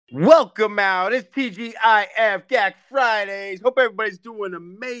Welcome out. It's TGIF GACC Fridays. Hope everybody's doing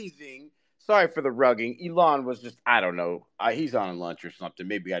amazing. Sorry for the rugging. Elon was just, I don't know. He's on lunch or something.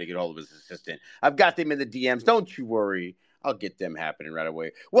 Maybe got to get hold of his assistant. I've got them in the DMs. Don't you worry. I'll get them happening right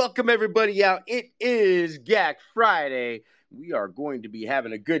away. Welcome everybody out. It is GACC Friday. We are going to be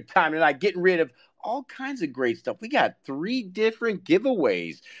having a good time tonight, getting rid of all kinds of great stuff. We got 3 different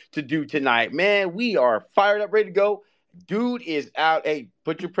giveaways to do tonight. Man, we are fired up, ready to go. Dude is out. Hey,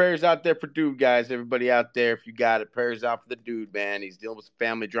 put your prayers out there for Dude, guys. Everybody out there, if you got it, prayers out for the Dude, man. He's dealing with some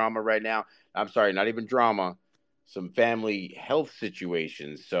family drama right now. I'm sorry, not even drama, some family health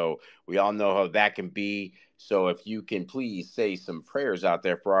situations. So we all know how that can be. So if you can please say some prayers out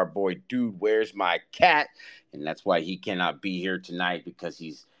there for our boy Dude, where's my cat? And that's why he cannot be here tonight, because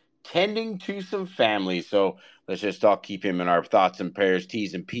he's tending to some family. So let's just all keep him in our thoughts and prayers,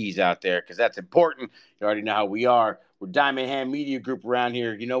 T's and P's out there, because that's important. You already know how we are. We're Diamond Hand Media Group around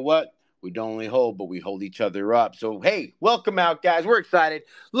here. You know what? We don't only hold, but we hold each other up. So, hey, welcome out, guys. We're excited.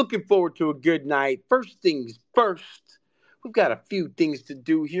 Looking forward to a good night. First things first, we've got a few things to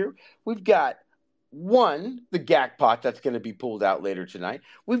do here. We've got the Jackpot that's going to be pulled out later tonight.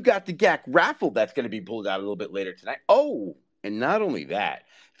 We've got the GACC raffle that's going to be pulled out a little bit later tonight. Oh, and not only that,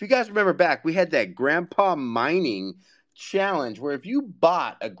 if you guys remember back, we had that grandpa mining challenge where if you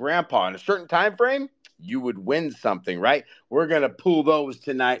bought a grandpa in a certain time frame, you would win something, right? We're going to pull those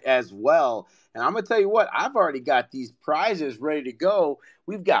tonight as well. And I'm going to tell you what, I've already got these prizes ready to go.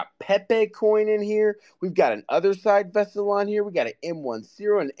 We've got Pepe coin in here. We've got an other side vessel on here. We got an M1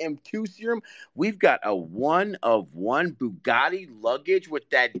 serum, an M2 serum. We've got a 1-of-1 Bugatti luggage with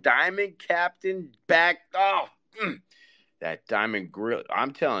that diamond captain back. Oh, that diamond grill.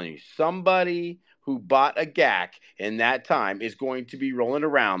 I'm telling you, somebody who bought a GACC in that time is going to be rolling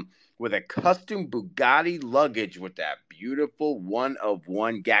around with a custom Bugatti luggage with that beautiful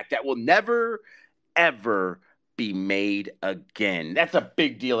 1-of-1 GACC that will never, ever be made again. That's a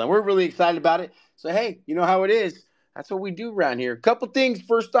big deal, and we're really excited about it. So, hey, you know how it is. That's what we do around here. A couple things.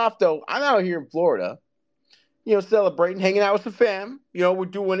 First off, though, I'm out here in Florida, celebrating, hanging out with the fam. We're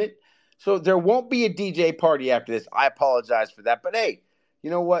doing it. So there won't be a DJ party after this. I apologize for that. But hey,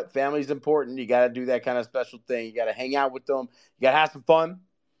 you know what? Family's important. You got to do that kind of special thing. You got to hang out with them. You got to have some fun.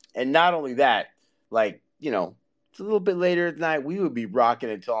 And not only that, it's a little bit later at night. We would be rocking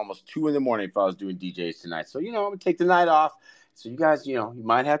until almost 2 in the morning if I was doing DJs tonight. So, I'm going to take the night off. So you guys, you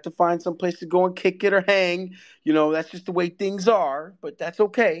might have to find some place to go and kick it or hang. That's just the way things are, but that's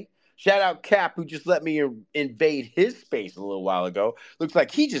okay. Shout out Cap, who just let me invade his space a little while ago. Looks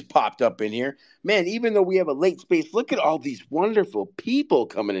like he just popped up in here. Man, even though we have a late space, look at all these wonderful people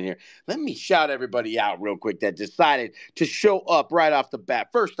coming in here. Let me shout everybody out real quick that decided to show up right off the bat.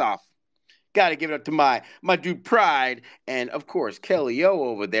 First off, got to give it up to my dude Pride and, of course, Kelly O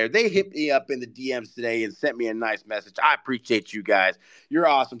over there. They hit me up in the DMs today and sent me a nice message. I appreciate you guys. You're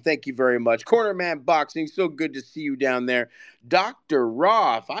awesome. Thank you very much. Cornerman Boxing, so good to see you down there. Dr.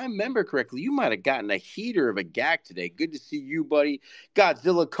 Raw, if I remember correctly, you might have gotten a heater of a GACC today. Good to see you, buddy.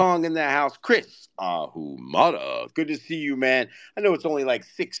 Godzilla Kong in the house. Chris Ahumada, good to see you, man. I know it's only like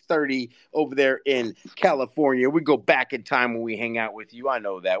 6:30 over there in California. We go back in time when we hang out with you. I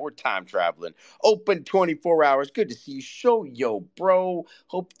know that. We're time traveling. Open 24 hours. Good to see you. Show yo, bro.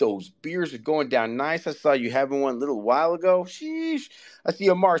 Hope those beers are going down nice. I saw you having one a little while ago. Sheesh. I see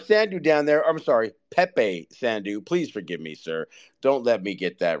Amar Sandu down there. I'm sorry, Pepe Sandu. Please forgive me, sir. Don't let me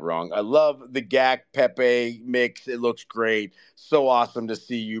get that wrong. I love the GACC Pepe mix. It looks great. So awesome to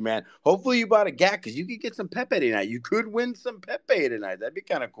see you, man. Hopefully you bought a GACC because you could get some Pepe tonight. You could win some Pepe tonight. That'd be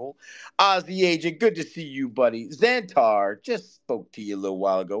kind of cool. Ozzy Agent, good to see you, buddy. Xantar, just spoke to you a little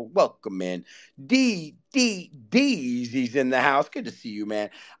while ago. Welcome in. He's in the house. Good to see you, man.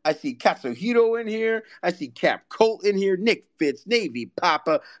 I see Katsuhiro in here. I see Cap Colt in here. Nick Fitz, Navy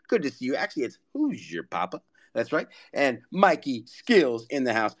Papa. Good to see you. Actually, it's Who's Your Papa? That's right. And Mikey Skills in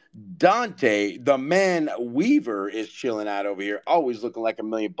the house. Dante, the man Weaver, is chilling out over here. Always looking like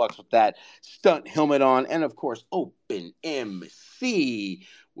 $1,000,000 with that stunt helmet on. And, of course, Open MC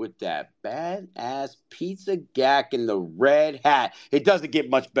with that badass pizza GACC in the red hat. It doesn't get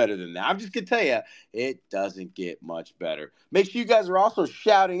much better than that. I'm just going to tell you, it doesn't get much better. Make sure you guys are also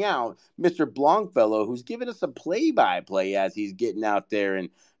shouting out Mr. Blongfellow, who's giving us a play-by-play as he's getting out there and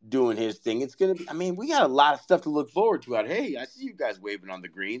doing his thing. It's going to be, we got a lot of stuff to look forward to out here. Hey, I see you guys waving on the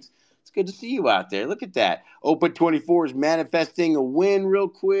greens. It's good to see you out there. Look at that. Open 24 is manifesting a win real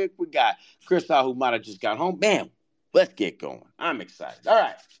quick. We got Chris Ahumada just got home. Man, let's get going. I'm excited. All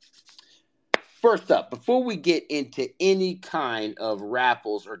right. First up, before we get into any kind of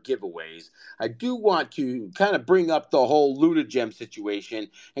raffles or giveaways, I do want to kind of bring up the whole Luna Gem situation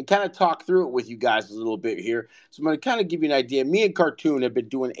and kind of talk through it with you guys a little bit here. So I'm going to kind of give you an idea. Me and Cartoon have been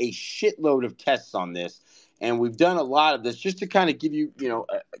doing a shitload of tests on this, and we've done a lot of this just to kind of give you,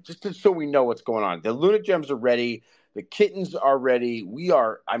 so we know what's going on. The Luna Gems are ready. The kittens are ready. We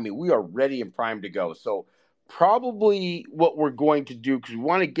are ready and primed to go. So probably what we're going to do, because we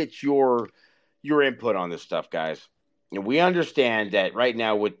want to get your input on this stuff, guys. And we understand that right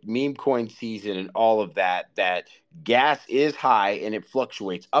now with meme coin season and all of that, that gas is high and it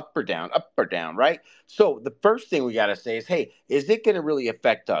fluctuates up or down, right? So the first thing we got to say is, hey, is it going to really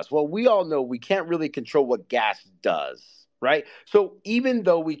affect us? Well, we all know we can't really control what gas does, right? So even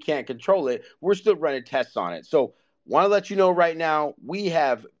though we can't control it, we're still running tests on it. So want to let you know right now, we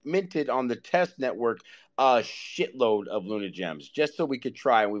have minted on the test network a shitload of Luna Gems just so we could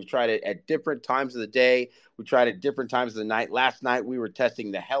try. And we've tried it at different times of the day. We tried it different times of the night. Last night we were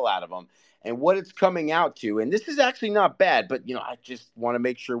testing the hell out of them. And what it's coming out to, and this is actually not bad, but I just want to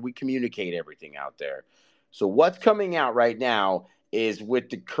make sure we communicate everything out there. So what's coming out right now is with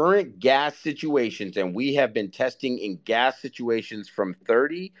the current gas situations, and we have been testing in gas situations from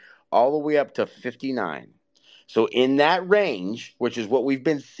 30 all the way up to 59. So in that range, which is what we've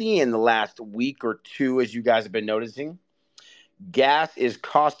been seeing the last week or two, as you guys have been noticing, gas is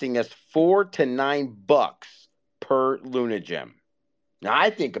costing us $4 to $9 per Luna Gem. Now I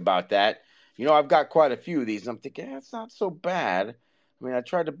think about that. I've got quite a few of these, and I'm thinking that's not so bad. I mean, I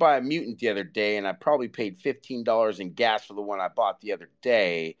tried to buy a mutant the other day, and I probably paid $15 in gas for the one I bought the other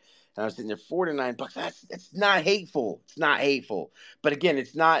day. And I was sitting there, $4 to $9. It's not hateful. It's not hateful. But again,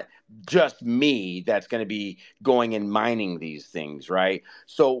 it's not just me that's going to be going and mining these things, right?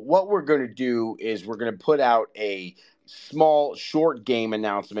 So what we're going to do is we're going to put out a small short game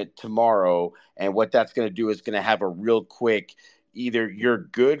announcement tomorrow. And what that's going to do is going to have a real quick, either you're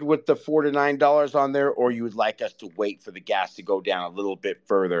good with the $4 to $9 on there, or you would like us to wait for the gas to go down a little bit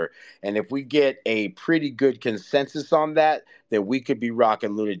further. And if we get a pretty good consensus on that, then we could be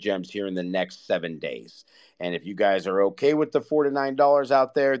rocking Luna Gems here in the next 7 days. And if you guys are okay with the $4 to $9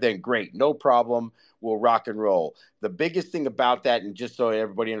 out there, then great, no problem. We'll rock and roll. The biggest thing about that, and just so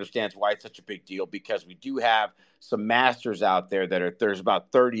everybody understands why it's such a big deal, because we do have some masters out there there's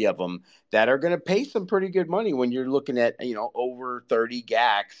about 30 of them that are going to pay some pretty good money when you're looking at, over 30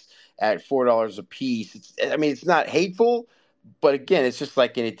 GACs at $4 a piece. It's not hateful, but again, it's just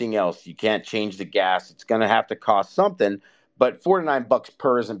like anything else. You can't change the gas. It's going to have to cost something, but $4 to $9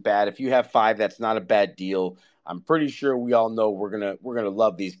 per isn't bad. If you have 5, that's not a bad deal. I'm pretty sure we all know we're gonna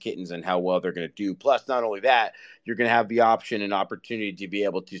love these kittens and how well they're gonna do. Plus, not only that, you're gonna have the option and opportunity to be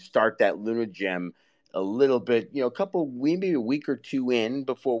able to start that Luna Gem a little bit, maybe a week or two in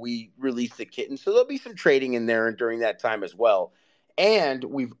before we release the kitten. So there'll be some trading in there during that time as well. And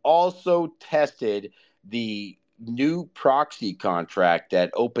we've also tested the new proxy contract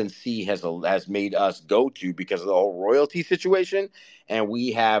that OpenSea has made us go to because of the whole royalty situation, and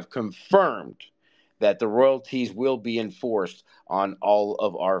we have confirmed that the royalties will be enforced on all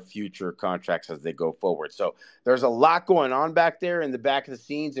of our future contracts as they go forward. So there's a lot going on back there in the back of the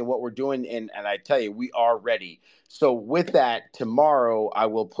scenes and what we're doing. And I tell you, we are ready. So with that, tomorrow I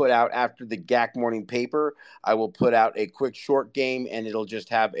will put out, after the GACC morning paper, I will put out a quick short game, and it'll just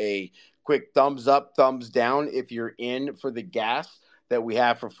have a quick thumbs up, thumbs down if you're in for the gas that we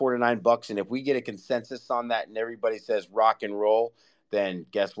have for $4 to $9. And if we get a consensus on that and everybody says rock and roll, then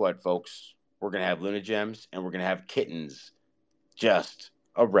guess what, folks? We're going to have Luna Gems and we're going to have kittens just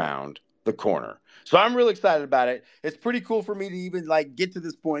around the corner. So I'm really excited about it. It's pretty cool for me to even get to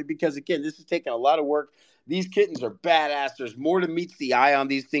this point because, again, this is taking a lot of work. These kittens are badass. There's more to meets the eye on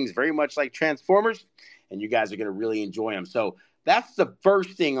these things, very much like Transformers, and you guys are going to really enjoy them. So that's the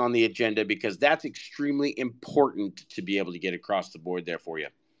first thing on the agenda because that's extremely important to be able to get across the board there for you.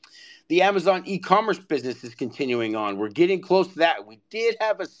 The Amazon e-commerce business is continuing on. We're getting close to that. We did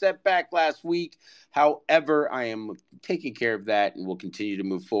have a setback last week. However, I am taking care of that and we'll continue to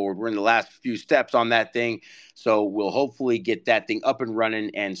move forward. We're in the last few steps on that thing. So we'll hopefully get that thing up and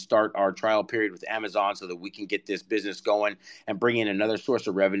running and start our trial period with Amazon so that we can get this business going and bring in another source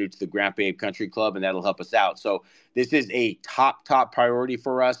of revenue to the Grandpa Ape Country Club, and that'll help us out. So this is a top priority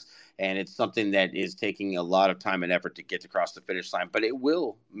for us. And it's something that is taking a lot of time and effort to get across the finish line. But it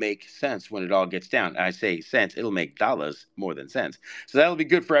will make sense when it all gets down. I say sense. It'll make dollars more than sense. So that'll be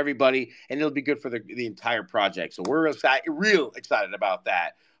good for everybody. And it'll be good for the entire project. So we're real excited about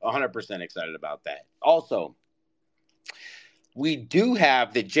that. 100% excited about that. Also, we do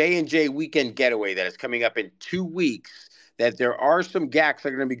have the J&J Weekend Getaway that is coming up in 2 weeks that there are some GACs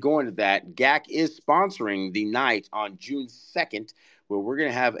that are going to be going to that. GAC is sponsoring the night on June 2nd, where we're going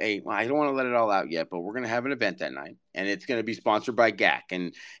to have well, I don't want to let it all out yet, but we're going to have an event that night, and it's going to be sponsored by GAC.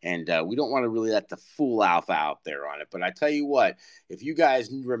 And we don't want to really let the full alpha out there on it. But I tell you what, if you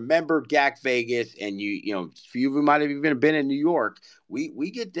guys remember GAC Vegas, and you know, a few of you might have even been in New York, we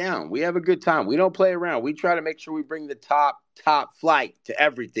get down. We have a good time. We don't play around. We try to make sure we bring the top flight to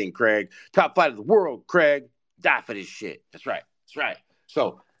everything, Craig. Top flight of the world, Craig. Die for this shit. That's right. That's right.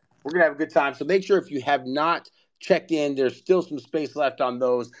 So we're going to have a good time. So make sure if you have not checked in, there's still some space left on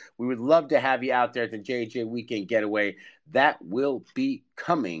those. We would love to have you out there at the JJ Weekend Getaway. That will be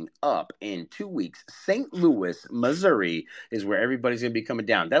coming up in 2 weeks. St. Louis, Missouri is where everybody's going to be coming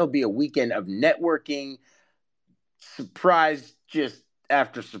down. That'll be a weekend of networking, surprise, just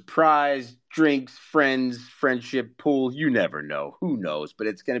after surprise, drinks, friends, friendship, pool. You never know. Who knows? But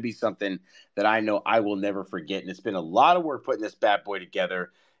it's going to be something that I know I will never forget. And it's been a lot of work putting this bad boy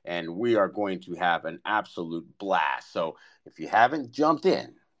together. And we are going to have an absolute blast. So if you haven't jumped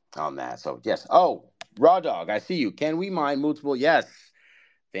in on that. So, yes. Oh, Raw Dog, I see you. Can we mine multiple? Yes.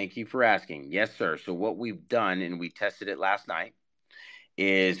 Thank you for asking. Yes, sir. So what we've done, and we tested it last night,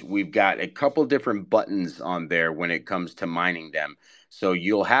 is we've got a couple different buttons on there when it comes to mining them. So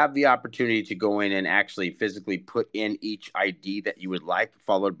you'll have the opportunity to go in and actually physically put in each ID that you would like,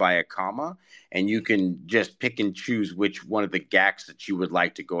 followed by a comma, and you can just pick and choose which one of the GACs that you would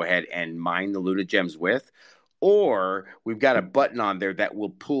like to go ahead and mine the Luna Gems with. Or we've got a button on there that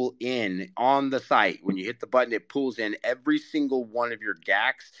will pull in on the site. When you hit the button, it pulls in every single one of your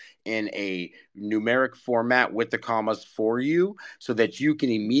GACs in a numeric format with the commas for you, so that you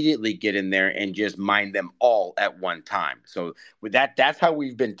can immediately get in there and just mine them all at one time. So with that, that's how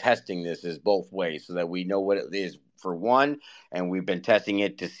we've been testing this, is both ways, so that we know what it is for one, and we've been testing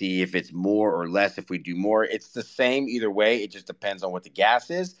it to see if it's more or less. If we do more, it's the same either way. It just depends on what the gas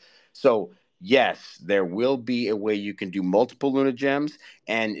is. So yes, there will be a way you can do multiple Luna Gems,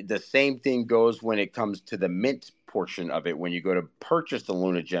 and the same thing goes when it comes to the mint portion of it. When you go to purchase the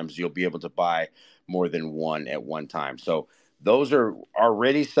Luna Gems, you'll be able to buy more than one at one time. So those are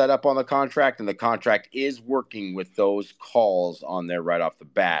already set up on the contract, and the contract is working with those calls on there right off the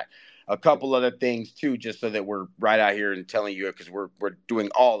bat. A couple other things too, just so that we're right out here and telling you, because we're doing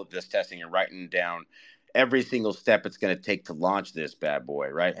all of this testing and writing down every single step it's going to take to launch this bad boy,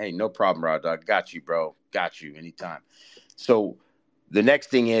 right? Hey, no problem, Raw Dog. Got you, bro. Got you anytime. So the next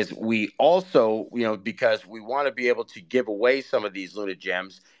thing is, we also, you know, because we want to be able to give away some of these Luna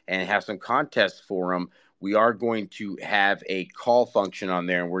Gems and have some contests for them, we are going to have a call function on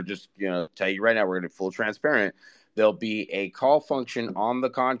there. And we're just, you know, tell you right now, we're going to be full transparent. There'll be a call function on the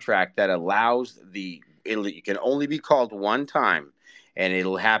contract that allows it can only be called one time, and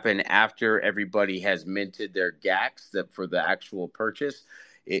it'll happen after everybody has minted their GACs for the actual purchase.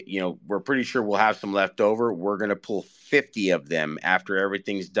 We're pretty sure we'll have some left over. We're going to pull 50 of them after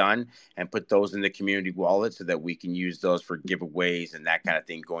everything's done and put those in the community wallet, so that we can use those for giveaways and that kind of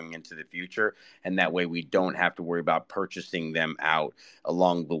thing going into the future. And that way we don't have to worry about purchasing them out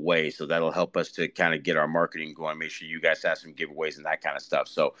along the way. So that'll help us to kind of get our marketing going, make sure you guys have some giveaways and that kind of stuff.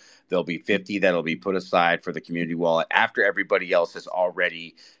 So there'll be 50 that'll be put aside for the community wallet after everybody else has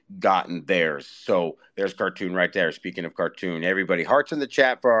already gotten theirs. So there's Cartoon right there. Speaking of Cartoon, everybody, hearts in the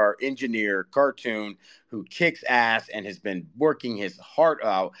chat for our engineer Cartoon, who kicks ass and has been working his heart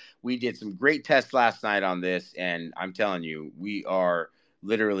out. We did some great tests last night on this, and I'm telling you, we are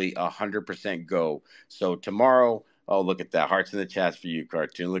literally 100% go. So tomorrow, oh, look at that. Hearts in the chats for you,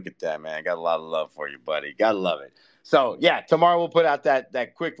 Cartoon. Look at that, man. I got a lot of love for you, buddy. Gotta love it. So yeah, tomorrow we'll put out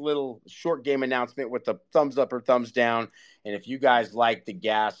that quick little short game announcement with the thumbs up or thumbs down. And if you guys like the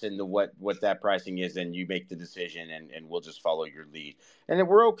gas and the what that pricing is, then you make the decision, and we'll just follow your lead. And then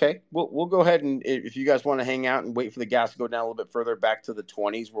we're okay. We'll go ahead, and if you guys want to hang out and wait for the gas to go down a little bit further back to the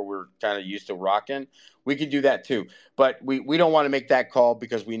 20s where we're kind of used to rocking, we could do that too. But we don't want to make that call,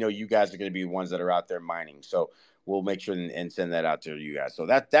 because we know you guys are going to be the ones that are out there mining. So we'll make sure and send that out to you guys. So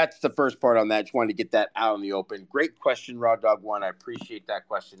that's the first part on that. Just wanted to get that out in the open. Great question, Raw Dog 1. I appreciate that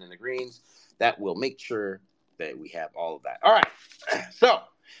question in the greens. That will make sure that we have all of that. All right. So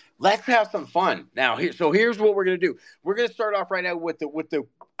let's have some fun. Now, here's what we're going to do. We're going to start off right now with the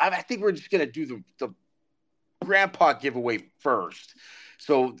I think we're just going to do the grandpa giveaway first.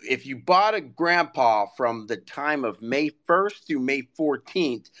 So if you bought a grandpa from the time of May 1st through May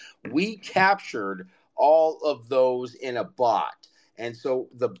 14th, we captured all of those in a bot. And so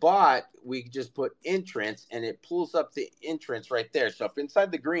the bot, we just put entrance, and it pulls up the entrance right there. So if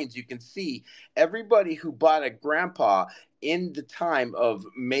inside the greens, you can see everybody who bought a grandpa in the time of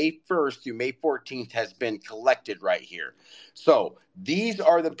May 1st through May 14th has been collected right here. So these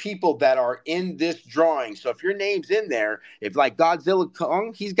are the people that are in this drawing. So if your name's in there, if like Godzilla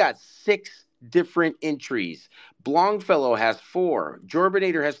Kong, he's got 6 different entries. Blongfellow has 4.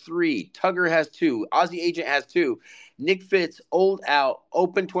 Jorbinator has 3. Tugger has 2. Aussie Agent has 2. Nick Fitz, Old Out,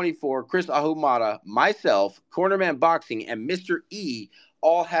 Open 24, Chris Ahumada, myself, Cornerman Boxing, and Mr. E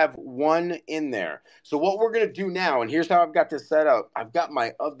all have 1 in there. So what we're going to do now, and here's how I've got this set up. I've got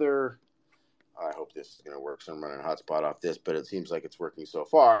my other, I hope this is going to work. So I'm running a hotspot off this, but it seems like it's working so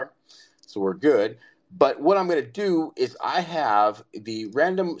far. So we're good. But what I'm going to do is I have the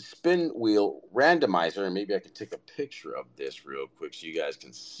random spin wheel randomizer, and maybe I can take a picture of this real quick so you guys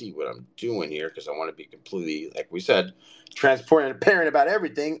can see what I'm doing here, because I want to be completely, like we said, transparent and apparent about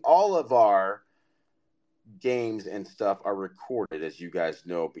everything. All of our games and stuff are recorded, as you guys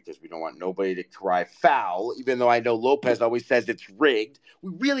know, because we don't want nobody to cry foul, even though I know Lopez always says it's rigged.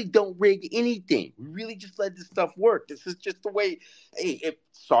 We really don't rig anything. We really just let this stuff work. This is just the way. Hey,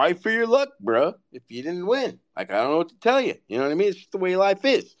 sorry for your luck, bro, if you didn't win. Like, I don't know what to tell you. You know what I mean? It's just the way life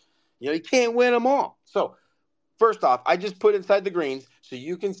is. You know, you can't win them all. So first off, I just put inside the greens so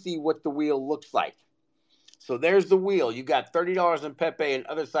you can see what the wheel looks like. So there's the wheel. You got $30 in Pepe, and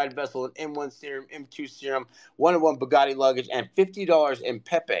other side vessel, an M1 serum, M2 serum, 1-on-1 Bugatti luggage, and $50 in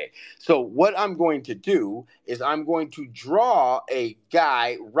Pepe. So what I'm going to do is I'm going to draw a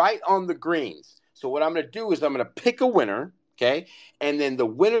guy right on the greens. So what I'm going to do is I'm going to pick a winner, okay? And then the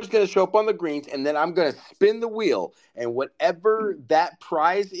winner's going to show up on the greens, and then I'm going to spin the wheel. And whatever that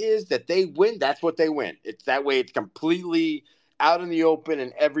prize is that they win, that's what they win. It's that way it's completely out in the open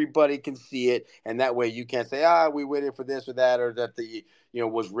and everybody can see it, and that way you can't say, we waited for this or that, or that the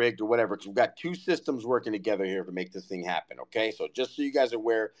was rigged or whatever, because we've got 2 systems working together here to make this thing happen. Okay, so just so you guys are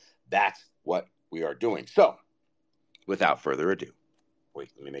aware, that's what we are doing. So without further ado,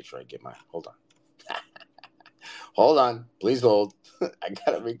 wait, let me make sure I get my, hold on, please hold. I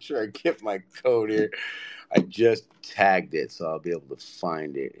gotta make sure I get my code here. I just tagged it, so I'll be able to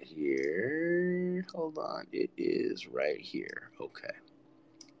find it here. Hold on. It is right here. Okay.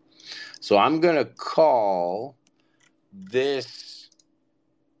 So I'm going to call this,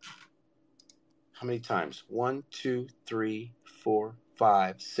 how many times? 1, 2, 3, 4,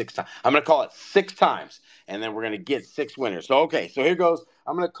 5, 6 times. I'm going to call it 6 times, and then we're going to get 6 winners. So, okay, so here goes.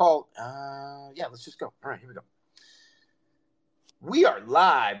 I'm going to call, let's just go. All right, here we go. We are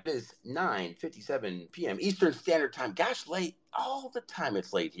live. It is 9:57 p.m. Eastern Standard Time. Gosh, late. All the time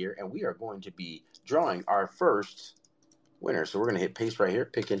it's late here. And we are going to be drawing our first winner. So we're going to hit paste right here.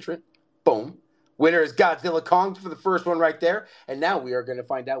 Pick entrant. Boom. Winner is Godzilla Kong for the first one right there. And now we are going to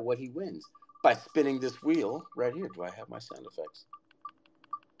find out what he wins by spinning this wheel right here. Do I have my sound effects?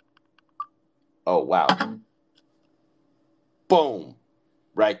 Oh, wow. Boom.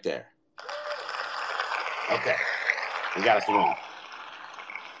 Right there. Okay. We got us a winner.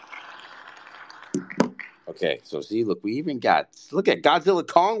 Okay, so see, look, we even got, look at Godzilla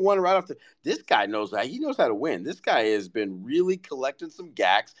Kong won right off the, this guy knows how, he knows how to win. This guy has been really collecting some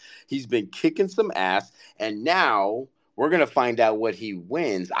GACs. He's been kicking some ass, and now we're going to find out what he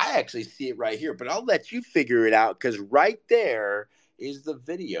wins. I actually see it right here, but I'll let you figure it out, because right there is the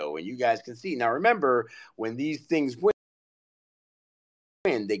video, and you guys can see. Now, remember, when these things win,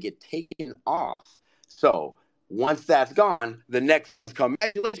 they get taken off. So once that's gone, the next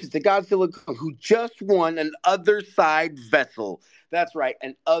congratulations to Godzilla Kong, who just won an other side vessel. That's right,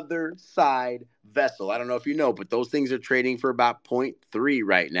 an other side vessel. I don't know if you know, but those things are trading for about 0.3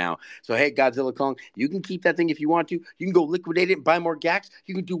 right now. So, hey, Godzilla Kong, you can keep that thing if you want to. You can go liquidate it and buy more GACs.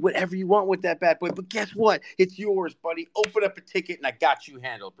 You can do whatever you want with that bad boy. But guess what? It's yours, buddy. Open up a ticket, and I got you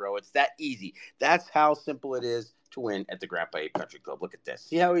handled, bro. It's that easy. That's how simple it is to win at the Grandpa Ape Country Club. Look at this.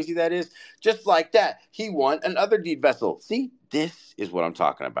 See how easy that is? Just like that, he won another deed vessel. See, this is what I'm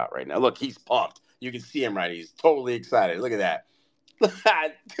talking about right now. Look, he's pumped. You can see him right. He's totally excited. Look at that.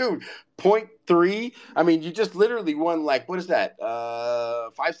 Dude, 0.3. I mean, you just literally won, like, what is that?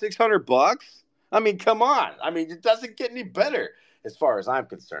 $500-600? I mean, come on. I mean, it doesn't get any better as far as I'm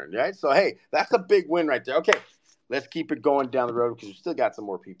concerned, right? So, hey, that's a big win right there. Okay, let's keep it going down the road, because we still got some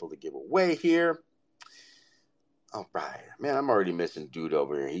more people to give away here. All right, man, I'm already missing Dude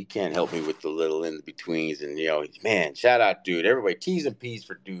over here. He can't help me with the little in-betweens. And, man, shout out Dude. Everybody, T's and P's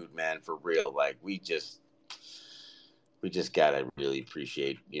for Dude, man, for real. Like, we just got to really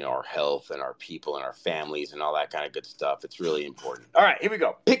appreciate, our health and our people and our families and all that kind of good stuff. It's really important. All right, here we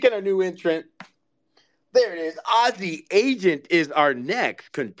go. Picking a new entrant. There it is. Aussie Agent is our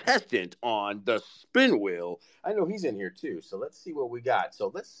next contestant on the spin wheel. I know he's in here, too. So let's see what we got.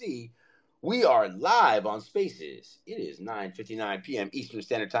 So let's see We are live on Spaces. It is 9:59 p.m. Eastern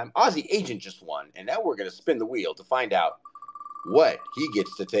Standard Time. Aussie Agent just won, and now we're going to spin the wheel to find out what he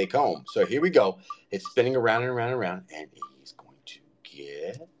gets to take home. So here we go. It's spinning around and around and around, and he's going to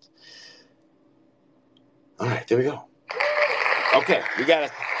get... All right, there we go. Okay, we got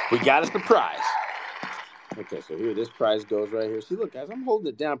a surprise. Okay, so here this prize goes right here. See, look, guys, I'm holding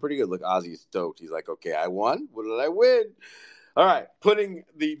it down pretty good. Look, Ozzy's stoked. He's like, okay, I won. What did I win? All right, putting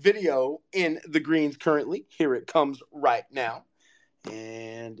the video in the greens currently. Here it comes right now.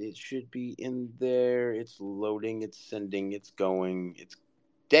 And it should be in there. It's loading. It's sending. It's going. It's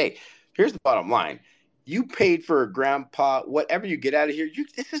day. Here's the bottom line. You paid for a grandpa, whatever you get out of here.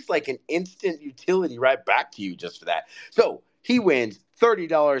 This is like an instant utility right back to you just for that. So he wins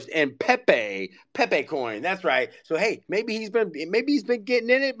 $30 in Pepe coin. That's right. So hey, maybe he's been getting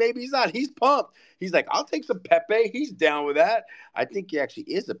in it. Maybe he's not. He's pumped. He's like, I'll take some Pepe. He's down with that. I think he actually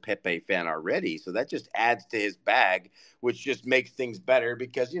is a Pepe fan already. So that just adds to his bag, which just makes things better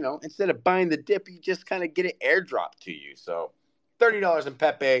because, you know, instead of buying the dip, you just kind of get it airdropped to you. So $30 in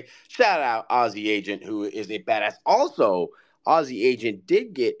Pepe. Shout out Aussie Agent, who is a badass. Also, Aussie Agent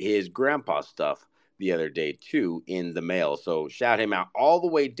did get his grandpa stuff the other day, too, in the mail. So shout him out all the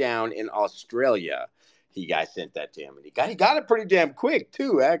way down in Australia. I sent that to him, and he got it pretty damn quick,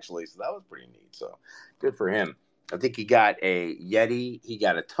 too, actually. So that was pretty neat. So good for him. I think he got a Yeti, he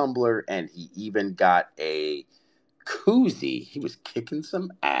got a tumbler, and he even got a koozie. He was kicking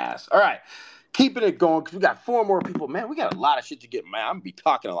some ass. All right. Keeping it going because we got 4 more people. Man, we got a lot of shit to get. Man, I'm going to be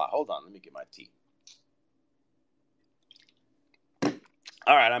talking a lot. Hold on. Let me get my tea.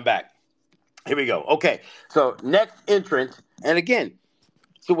 All right, I'm back. Here we go. Okay, so next entrant. And again,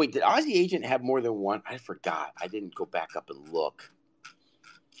 so wait, did Aussie Agent have more than one? I forgot. I didn't go back up and look.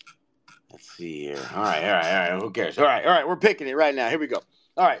 Let's see here. All right. Who cares? All right. We're picking it right now. Here we go.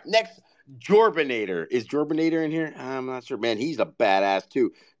 All right, next. Jorbinator. Is Jorbinator in here? I'm not sure. Man, he's a badass,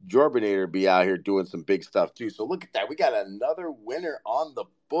 too. Jorbinator be out here doing some big stuff, too. So look at that. We got another winner on the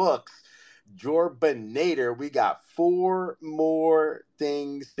books. Jorbinator. We got 4 more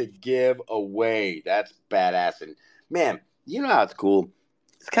things to give away. That's badass. And, man, you know how it's cool?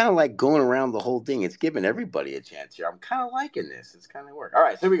 It's kind of like going around the whole thing. It's giving everybody a chance here. I'm kind of liking this. It's kind of work. All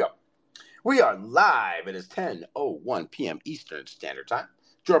right, so here we go. We are live. It is 10:01 p.m. Eastern Standard Time.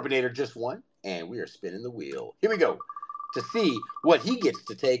 Jorbinator just won, and we are spinning the wheel. Here we go to see what he gets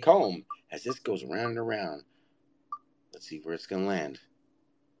to take home as this goes around and around. Let's see where it's going to land.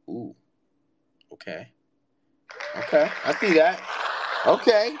 Ooh. Okay. I see that.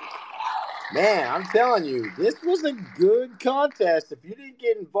 Okay. Man, I'm telling you, this was a good contest. If you didn't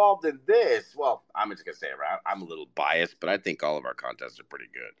get involved in this, well, I'm just going to say it, right? I'm a little biased, but I think all of our contests are pretty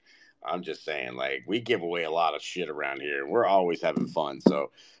good. I'm just saying, like, we give away a lot of shit around here. We're always having fun.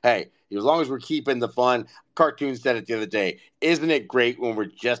 So, hey, as long as we're keeping the fun, Cartoon said it the other day, isn't it great when we're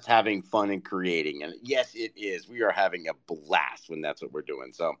just having fun and creating? And yes, it is. We are having a blast when that's what we're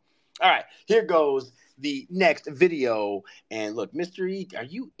doing. So, all right, here goes the next video. And look, Mr. E, are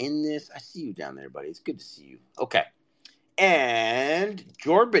you in this? I see you down there, buddy. It's good to see you. Okay. And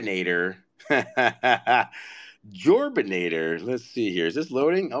Jorbinator. Jorbinator. Let's see here. Is this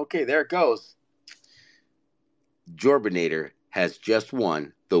loading? Okay, there it goes. Jorbinator has just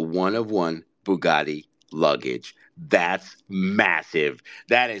won the 1-of-1 Bugatti luggage. That's massive.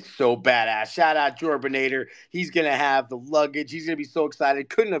 That is so badass. Shout out Jorbinator. He's going to have the luggage. He's going to be so excited.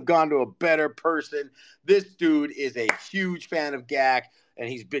 Couldn't have gone to a better person. This dude is a huge fan of GACC, and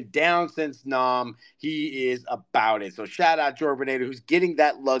he's been down since Nam. He is about it. So shout out Jorbinator, who's getting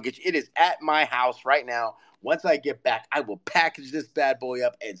that luggage. It is at my house right now. Once I get back, I will package this bad boy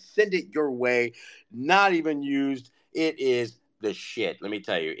up and send it your way. Not even used. It is the shit. Let me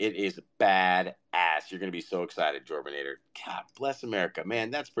tell you, it is badass. You're going to be so excited, Jorbinator. God bless America, man.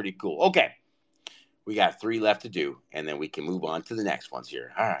 That's pretty cool. Okay. We got 3 left to do, and then we can move on to the next ones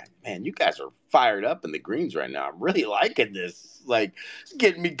here. All right, man, you guys are fired up in the greens right now. I'm really liking this. Like, it's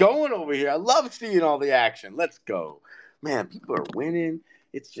getting me going over here. I love seeing all the action. Let's go. Man, people are winning.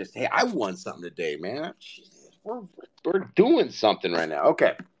 It's just, hey, I won something today, man. We're doing something right now.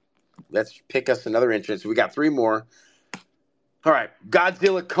 Okay, let's pick us another entrance. We got 3 more. All right,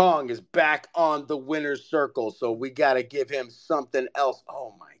 Godzilla Kong is back on the winner's circle, so we got to give him something else.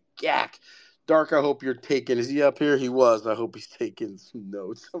 Oh, my GACC. Dark, I hope you're taking. Is he up here? He was. I hope he's taking some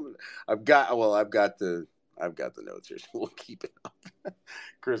notes. I've got the notes here, so we'll keep it up.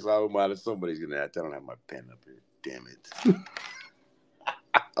 Chris, I hope somebody's gonna have. I don't have my pen up here. Damn it.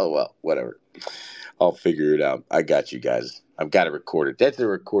 Oh well, whatever. I'll figure it out. I got you guys. I've got it recorded. That's a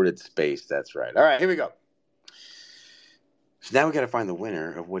recorded space. That's right. All right, here we go. So now we got to find the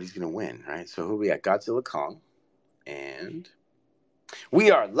winner of what he's going to win, right? So who we got? Godzilla Kong. And we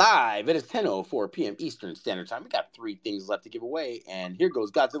are live. It is 10:04 p.m. Eastern Standard Time. We got 3 things left to give away. And here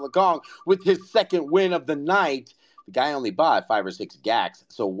goes Godzilla Kong with his second win of the night. The guy only bought 5 or 6 GACs.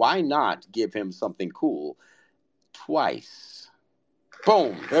 So why not give him something cool twice?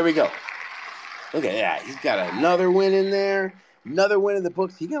 Boom. There we go. Look at that. He's got another win in there. Another win in the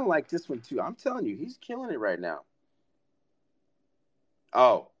books. He's going to like this one too. I'm telling you, he's killing it right now.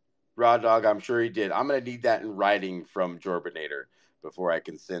 Oh, Raw Dog, I'm sure he did. I'm going to need that in writing from Jorbinator before I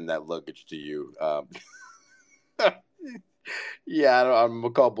can send that luggage to you. Yeah, I'm going to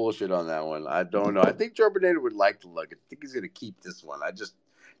call bullshit on that one. I don't know. I think Jorbinator would like the luggage. I think he's going to keep this one.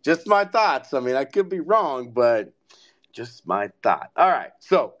 Just my thoughts. I mean, I could be wrong, but just my thought. All right,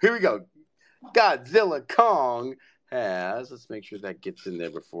 so here we go. Godzilla Kong has, let's make sure that gets in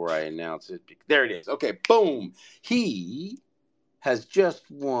there before I announce it. There it is. Okay, boom. He has just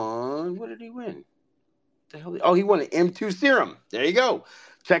won. What did he win? The hell? Oh, he won an M2 serum. There you go.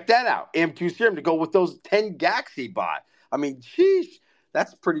 Check that out. M2 serum to go with those 10 GACs he bought. I mean, sheesh,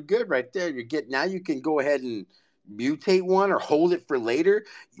 that's pretty good right there. Now you can go ahead and mutate one or hold it for later.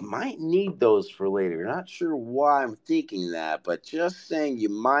 You might need those for later. Not sure why I'm thinking that, but just saying you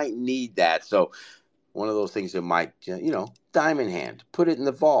might need that. So one of those things that might, diamond hand, put it in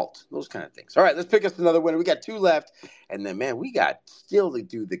the vault, those kind of things. All right, let's pick us another winner. We got 2 left. And then, man, we got still to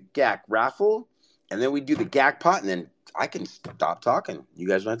do the GAC raffle. And then we do the Jackpot, and then I can stop talking. You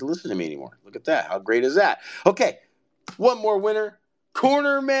guys don't have to listen to me anymore. Look at that. How great is that? Okay, one more winner.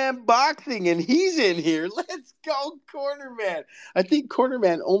 Cornerman Boxing, and he's in here. Let's go, Cornerman. I think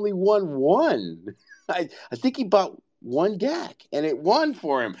Cornerman only won 1. I think he bought 1 GAC, and it won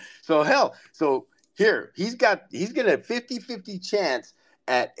for him. So, here, he's got a 50-50 chance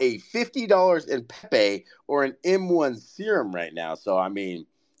at a $50 in Pepe or an M1 serum right now. So, I mean,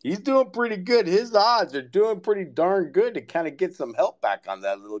 he's doing pretty good. His odds are doing pretty darn good to kind of get some help back on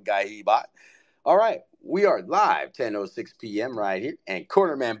that little guy he bought. All right, we are live, 10:06 p.m. right here. And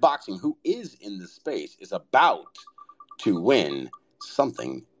Cornerman Boxing, who is in the space, is about to win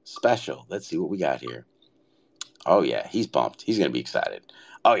something special. Let's see what we got here. Oh, yeah, he's pumped. He's going to be excited.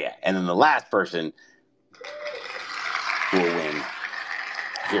 Oh, yeah, and then the last person will win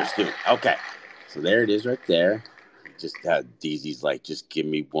here soon. Okay, so there it is right there. Just DZ's like, just give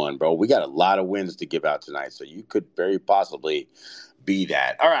me one, bro. We got a lot of wins to give out tonight, so you could very possibly be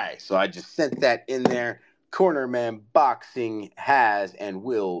that. All right, so I just sent that in there. Cornerman Boxing has and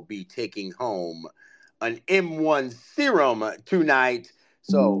will be taking home an M1 serum tonight.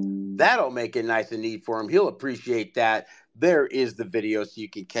 So that'll make it nice and neat for him. He'll appreciate that. There is the video so you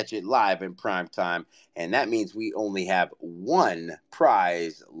can catch it live in prime time. And that means we only have 1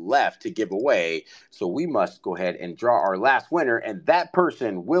 prize left to give away. So we must go ahead and draw our last winner. And that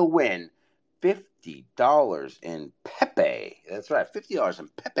person will win $50 in Pepe. That's right, $50 in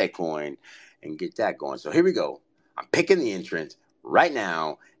Pepe coin. And get that going. So here we go. I'm picking the entrance right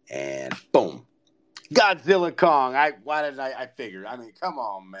now. And boom. Godzilla Kong. I figured. I mean, come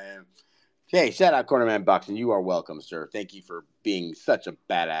on, man. Hey, shout out Cornerman Boxing. You are welcome, sir. Thank you for being such a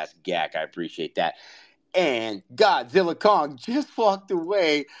badass GAC. I appreciate that. And Godzilla Kong just walked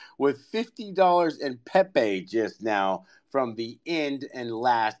away with $50 in Pepe just now from the end and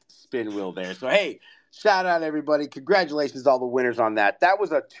last spin wheel there. So, hey, shout out everybody. Congratulations to all the winners on that. That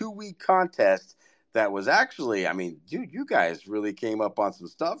was a 2-week contest that was actually, I mean, dude, you guys really came up on some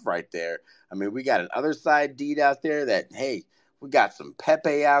stuff right there. I mean, we got an other side deed out there that, hey, we got some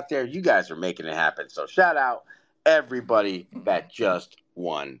Pepe out there. You guys are making it happen. So shout out everybody that just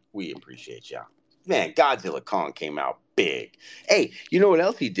won. We appreciate y'all. Man, Godzilla Kong came out big. Hey, you know what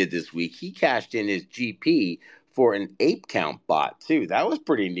else he did this week? He cashed in his GP for an ape count bot, too. That was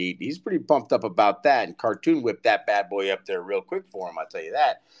pretty neat. He's pretty pumped up about that. And Cartoon whipped that bad boy up there real quick for him, I'll tell you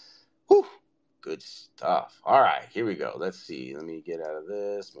that. Whew. Good stuff. All right, here we go. Let's see. Let me get out of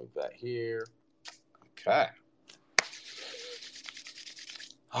this. Move that here. Okay.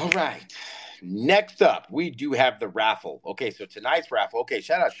 All right. Next up, we do have the raffle. Okay, so tonight's raffle. Okay,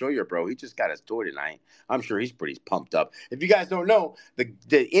 shout out Shoyer, bro. He just got his toy tonight. I'm sure he's pretty pumped up. If you guys don't know, the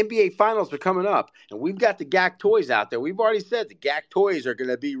NBA Finals are coming up, and we've got the GAC toys out there. We've already said the GAC toys are going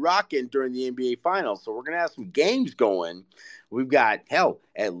to be rocking during the NBA Finals, so we're going to have some games going. We've got,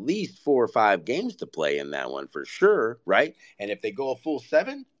 at least 4 or 5 games to play in that one for sure, right? And if they go a full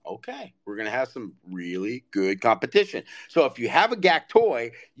 7, okay, we're going to have some really good competition. So if you have a GAC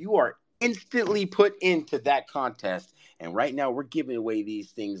toy, you are instantly put into that contest. And right now we're giving away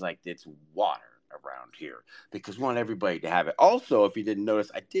these things like it's water around here because we want everybody to have it. Also, if you didn't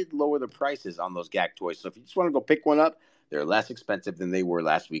notice, I did lower the prices on those GAC toys. So if you just want to go pick one up, They're less expensive than they were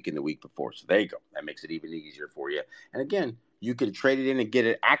last week and the week before. So there you go. That makes it even easier for you. And again, you can trade it in and get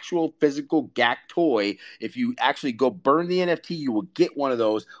an actual physical GACC toy. If you actually go burn the NFT, you will get one of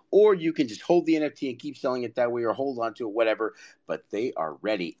those. Or you can just hold the NFT and keep selling it that way or hold on to it, whatever. But they are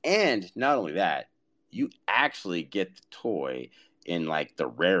ready. And not only that, you actually get the toy in like the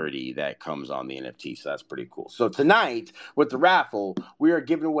rarity that comes on the NFT. So that's pretty cool. So tonight with the raffle, we are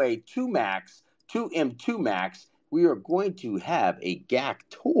giving away two M2 Max. We are going to have a GACC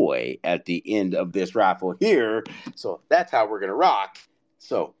toy at the end of this raffle here. So that's how we're going to rock.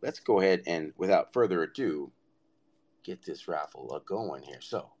 So let's go ahead and without further ado, get this raffle going here.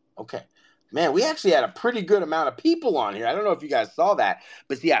 So, okay. Man, we actually had a pretty good amount of people on here. I don't know if you guys saw that,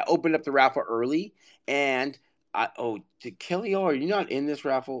 but see, I opened up the raffle early, and did Kelly O, are you not in this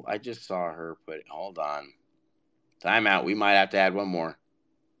raffle? I just saw her put, hold on. Time out. We might have to add one more.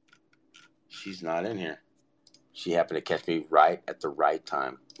 She's not in here. She happened to catch me right at the right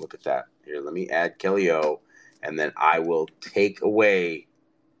time. Look at that. Here, let me add Kelly O, and then I will take away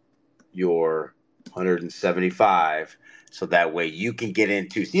your 175 so that way you can get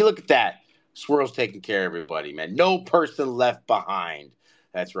into. See, look at that. Swirl's taking care of everybody, man. No person left behind.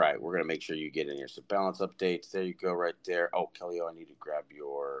 That's right. We're going to make sure you get in here. So balance updates. There you go right there. Oh, Kelly, I need to grab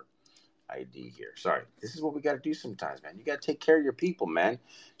your ID here. Sorry. This is what we got to do sometimes, man. You got to take care of your people, man.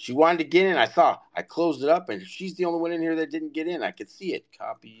 She wanted to get in. I closed it up, and she's the only one in here that didn't get in. I could see it.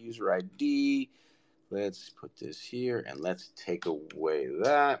 Copy user ID. Let's put this here, and let's take away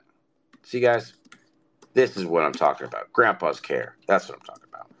that. See, guys, this is what I'm talking about. Grandpa's care. That's what I'm talking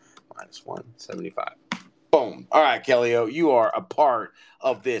about. Minus 175. Boom. All right, Kelly-O, you are a part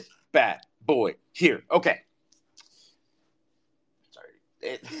of this bad boy here. Okay.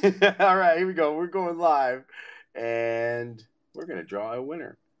 Sorry. All right, here we go. We're going live, and we're going to draw a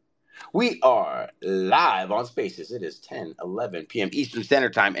winner. We are live on Spaces. It is 10:11 p.m. Eastern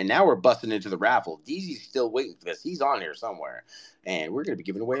Standard Time, and now we're busting into the raffle. DZ's still waiting for this. He's on here somewhere, and we're going to be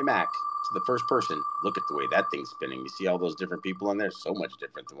giving away a Mac to the first person. Look at the way that thing's spinning. You see all those different people on there? So much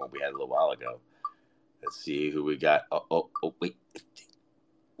different than what we had a little while ago. Let's see who we got. Oh, wait.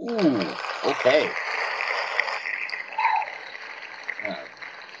 Ooh, okay.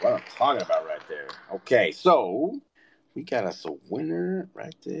 What I'm talking about right there. Okay, so we got us a winner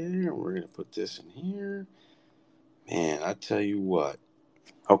right there. We're going to put this in here. Man, I tell you what.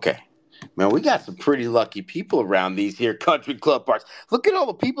 Okay. Man, we got some pretty lucky people around these here country club parts. Look at all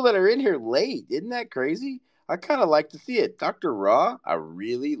the people that are in here late. Isn't that crazy? I kind of like to see it. Dr. Raw, I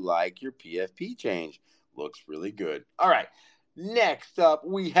really like your PFP change. Looks really good. All right. Next up,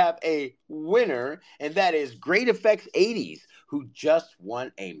 we have a winner, and that is Great Effects 80s, who just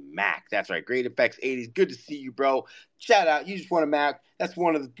won a Mac. That's right, Great Effects 80s. Good to see you, bro. Shout out. You just won a Mac. That's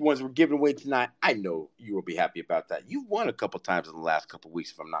one of the ones we're giving away tonight. I know you will be happy about that. You've won a couple times in the last couple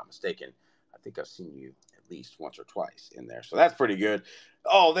weeks, if I'm not mistaken. I think I've seen you at least once or twice in there, so that's pretty good.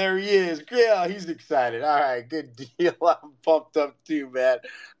 Oh, there he is. Yeah, he's excited. All right, good deal. I'm pumped up too, man.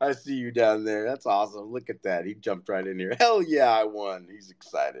 I see you down there. That's awesome. Look at that. He jumped right in here. Hell yeah, I won. He's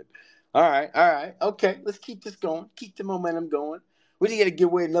excited. All right. Okay, let's keep this going. Keep the momentum going. We got to give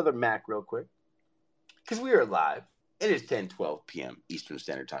away another Mac real quick because we are live. It is 10:12 p.m. Eastern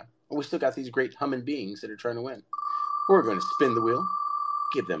Standard Time, and we still got these great humming beings that are trying to win. We're going to spin the wheel,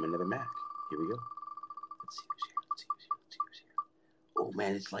 give them another Mac. Here we go. Let's see who's here. Oh,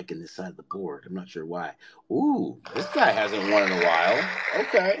 man, it's like in this side of the board. I'm not sure why. Ooh, this guy hasn't won in a while.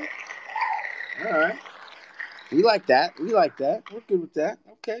 Okay. All right. We like that. We're good with that.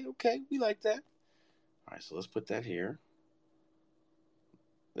 Okay. We like that. All right, so let's put that here.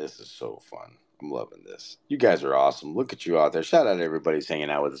 This is so fun. I'm loving this. You guys are awesome. Look at you out there. Shout out to everybody who's hanging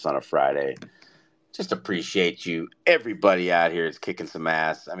out with us on a Friday. Just appreciate you. Everybody out here is kicking some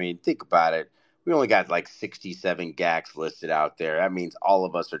ass. I mean, think about it. We only got like 67 GACs listed out there. That means all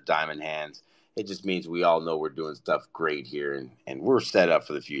of us are diamond hands. It just means we all know we're doing stuff great here, and we're set up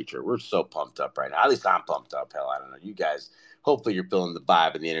for the future. We're so pumped up right now. At least I'm pumped up. Hell, I don't know. You guys, hopefully you're feeling the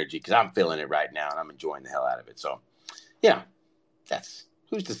vibe and the energy because I'm feeling it right now, and I'm enjoying the hell out of it. So, yeah, that's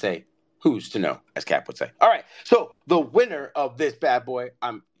who's to say, who's to know, as Cap would say. All right, so the winner of this bad boy,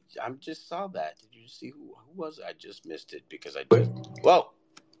 I just saw that. Did you see who was it? I just missed it because I just... Whoa.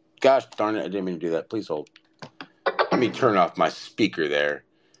 Gosh darn it, I didn't mean to do that. Please hold. Let me turn off my speaker there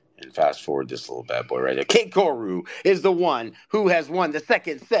and fast forward this little bad boy right there. Kate Koru is the one who has won the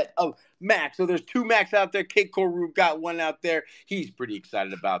second set of Macs. So there's two Macs out there. Kate Koru got one out there. He's pretty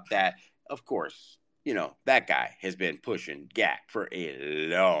excited about that. Of course, you know, that guy has been pushing GACC for a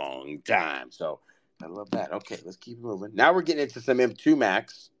long time. So I love that. Okay, let's keep moving. Now we're getting into some M2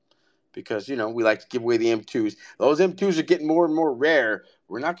 Macs. because, we like to give away the M2s. Those M2s are getting more and more rare.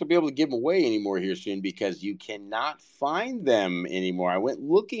 We're not going to be able to give them away anymore here soon because you cannot find them anymore. I went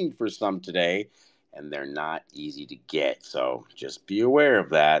looking for some today, and they're not easy to get. So just be aware of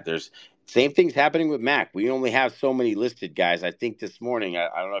that. There's same things happening with Mac. We only have so many listed, guys. I think this morning, I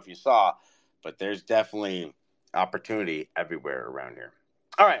don't know if you saw, but there's definitely opportunity everywhere around here.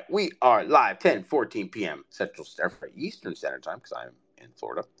 All right, we are live 10:14 p.m. Eastern Standard Time because I'm in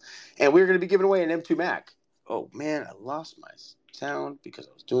Florida, and we're going to be giving away an M2 Mac. Oh man, I lost my sound because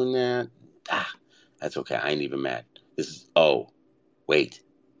I was doing that. That's okay. I ain't even mad. Wait.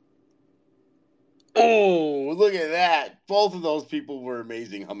 Oh, look at that! Both of those people were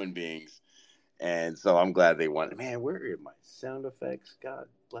amazing human beings. And so I'm glad they won. Man, where are my sound effects? God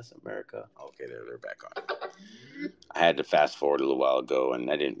bless America. Okay, they're back on. I had to fast forward a little while ago, and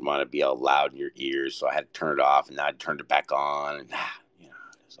I didn't want to be all loud in your ears, so I had to turn it off, and now I turned it back on. And,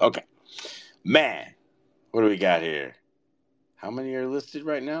 okay. Man, what do we got here? How many are listed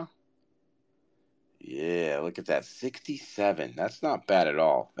right now? Yeah, look at that. 67. That's not bad at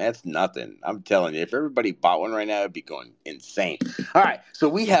all. That's nothing. I'm telling you, if everybody bought one right now, it'd be going insane. All right, so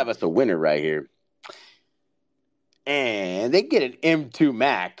we have us a winner right here. And they get an M2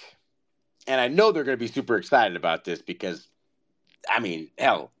 Mac. And I know they're going to be super excited about this because,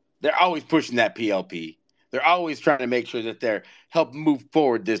 hell, they're always pushing that PLP. They're always trying to make sure that they're helping move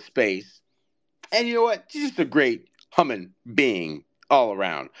forward this space. And you know what? Just a great humming being all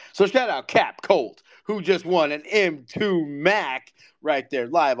around. So shout out Cap Colt, who just won an M2 Mac right there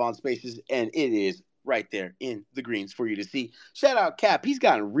live on Spaces. And it is right there in the greens for you to see. Shout out Cap. He's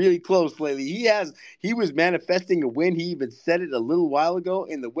gotten really close lately. He was manifesting a win. He even said it a little while ago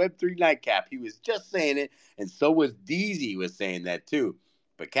in the Web3 Nightcap. He was just saying it, and so was Deezy was saying that too.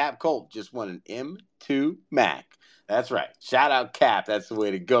 But Cap Colt just won an M2 Mac. That's right. Shout out Cap. That's the way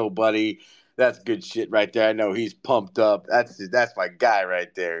to go, buddy. That's good shit right there. I know he's pumped up. That's my guy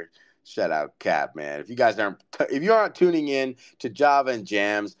right there. Shout out Cap, man. If you aren't tuning in to Java and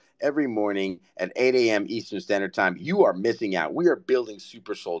Jams every morning at 8 a.m. Eastern Standard Time, you are missing out. We are building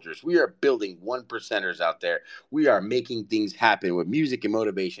super soldiers. We are building one percenters out there. We are making things happen with music and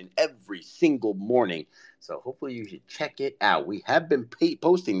motivation every single morning. So hopefully you should check it out. We have been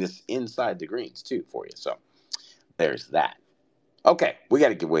posting this inside the greens too for you. So there's that. Okay, we got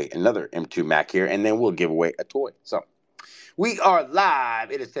to give away another M2 Mac here, and then we'll give away a toy. So we are live.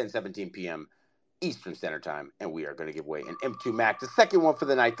 It is 10:17 p.m. Eastern Standard Time, and we are going to give away an M2 Mac, the second one for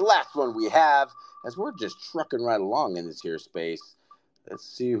the night, the last one we have, as we're just trucking right along in this here space. Let's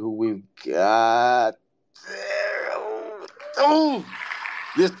see who we've got there. Oh,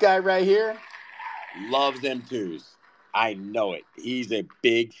 this guy right here loves M2s. I know it. He's a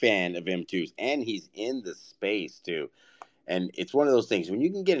big fan of M2s, and he's in the space too. And it's one of those things, when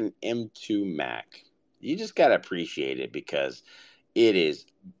you can get an M2 Mac, you just got to appreciate it because it is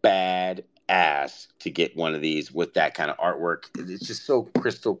badass to get one of these with that kind of artwork. It's just so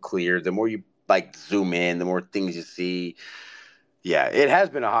crystal clear. The more you zoom in, the more things you see. Yeah, it has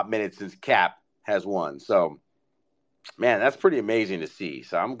been a hot minute since Cap has won. So, man, that's pretty amazing to see.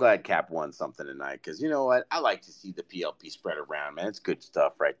 So I'm glad Cap won something tonight because you know what? I like to see the PLP spread around, man. It's good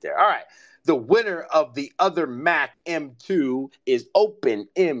stuff right there. All right. The winner of the other Mac M2 is Open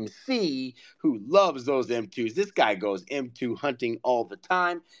MC, who loves those M2s. This guy goes M2 hunting all the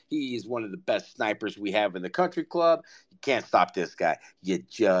time. He is one of the best snipers we have in the country club. You can't stop this guy. You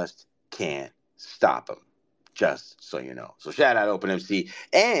just can't stop him. Just so you know. So shout out Open MC.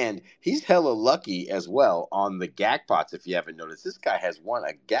 And he's hella lucky as well on the Jackpots, if you haven't noticed. This guy has won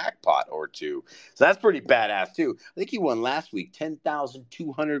a Jackpot or two. So that's pretty badass too. I think he won last week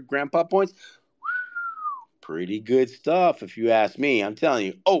 10,200 grandpa points. Pretty good stuff if you ask me. I'm telling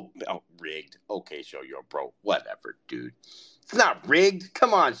you. Oh, rigged. Okay, Shoyo, bro. Whatever, dude. It's not rigged.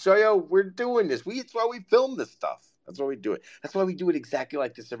 Come on, Shoyo. We're doing this. That's why we film this stuff. That's why we do it. That's why we do it exactly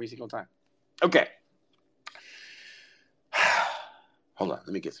like this every single time. Okay. Hold on, let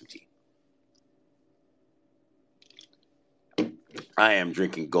me get some tea. I am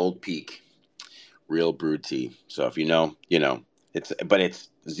drinking Gold Peak real brewed tea. So if you know, you know. It's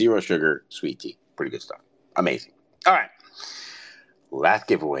zero sugar sweet tea. Pretty good stuff. Amazing. All right. Last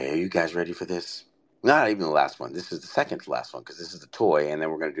giveaway. Are you guys ready for this? Not even the last one. This is the second to last one because this is the toy, and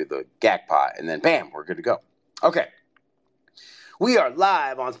then we're going to do the Jackpot, and then bam, we're good to go. Okay. We are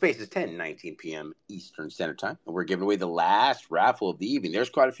live on Spaces 10:19 p.m. Eastern Standard Time, and we're giving away the last raffle of the evening. There's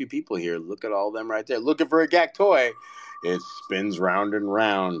quite a few people here. Look at all of them right there. Looking for a GACC toy. It spins round and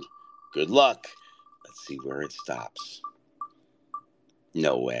round. Good luck. Let's see where it stops.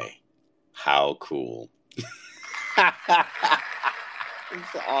 No way. How cool.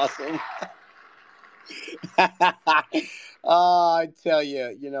 It's awesome. I tell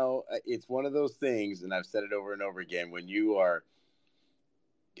you, it's one of those things, and I've said it over and over again. When you are,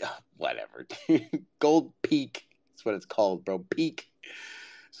 whatever, gold peak, that's what it's called, bro. Peak.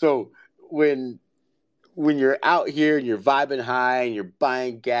 So when you're out here and you're vibing high and you're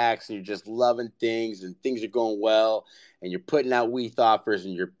buying GACs and you're just loving things and things are going well and you're putting out WETH offers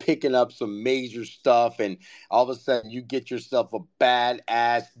and you're picking up some major stuff and all of a sudden you get yourself a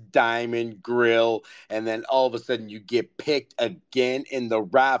badass diamond grill and then all of a sudden you get picked again in the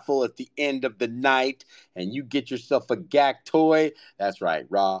raffle at the end of the night and you get yourself a GAC toy. That's right,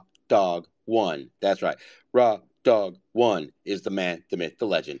 Raw Dog 1. That's right. Raw Dog 1 is the man, the myth, the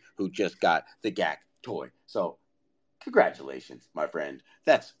legend who just got the GAC toy. So, congratulations, my friend.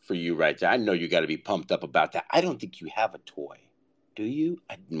 That's for you right there. I know you got to be pumped up about that. I don't think you have a toy. Do you?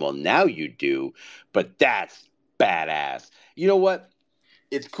 Well, now you do, but that's badass. You know what?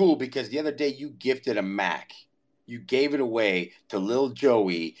 It's cool because the other day you gifted a Mac. You gave it away to Lil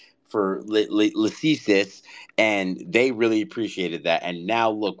Joey for Lycesis, and they really appreciated that. And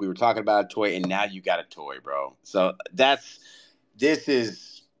now, look, we were talking about a toy, and now you got a toy, bro. So this is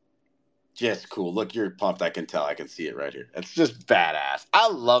just cool. Look, you're pumped. I can tell. I can see it right here. It's just badass. I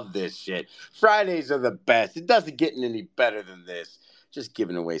love this shit. Fridays are the best. It doesn't get any better than this. Just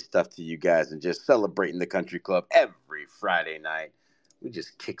giving away stuff to you guys and just celebrating the country club every Friday night. We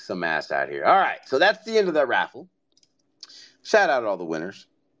just kick some ass out here. All right, so that's the end of that raffle. Shout out all the winners.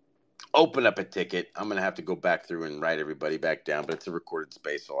 Open up a ticket. I'm going to have to go back through and write everybody back down, but it's a recorded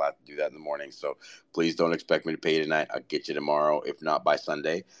space, so I'll have to do that in the morning. So please don't expect me to pay you tonight. I'll get you tomorrow, if not by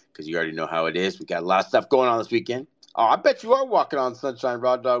Sunday, because you already know how it is. We got a lot of stuff going on this weekend. Oh, I bet you are walking on Sunshine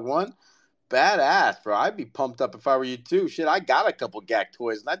Raw Dog 1. Badass, bro. I'd be pumped up if I were you too. Shit, I got a couple GAC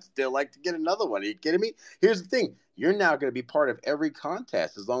toys, and I'd still like to get another one. Are you kidding me? Here's the thing. You're now going to be part of every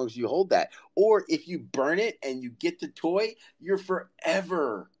contest as long as you hold that. Or if you burn it and you get the toy, you're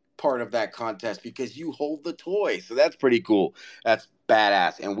forever part of that contest because you hold the toy. So that's pretty cool. That's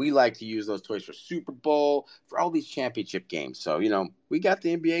badass. And we like to use those toys for Super Bowl, for all these championship games. So, we got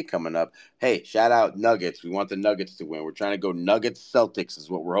the NBA coming up. Hey, shout out Nuggets. We want the Nuggets to win. We're trying to go Nuggets Celtics is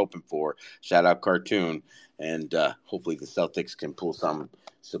what we're hoping for. Shout out Cartoon. And hopefully the Celtics can pull some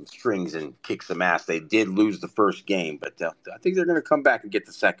strings and kick some ass. They did lose the first game, but I think they're going to come back and get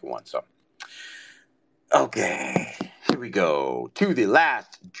the second one. So, okay, here we go to the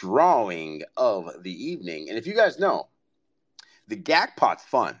last drawing of the evening. And if you guys know, the Jackpot's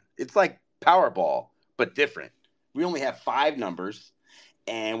fun. It's like Powerball, but different. We only have 5 numbers,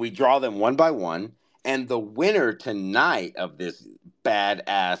 and we draw them one by one. And the winner tonight of this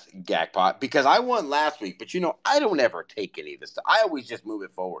badass Jackpot, because I won last week, but I don't ever take any of this stuff. I always just move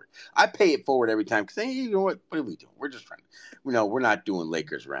it forward. I pay it forward every time because, hey, you know what are we doing? We're just trying to, we're not doing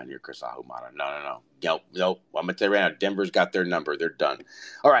Lakers around here, Chris Ahumada. No. Nope. I'm going to tell you right now, Denver's got their number. They're done.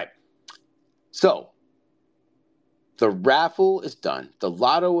 All right. So, the raffle is done. The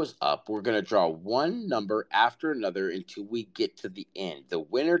lotto is up. We're going to draw one number after another until we get to the end. The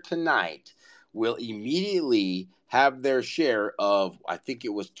winner tonight will immediately have their share of, I think it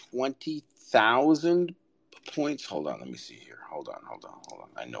was 20,000 points. Hold on. Let me see here. Hold on.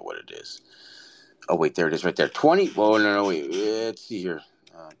 I know what it is. Oh, wait. There it is right there. 20. Oh, no. Wait. Let's see here.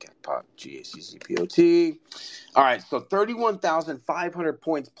 Jackpot. GACCPOT. All right. So 31,500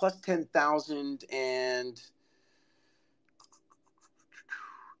 points plus 10,000 and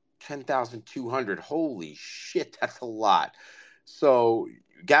 10,200. Holy shit, that's a lot. So,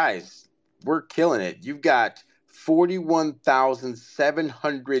 guys, we're killing it. You've got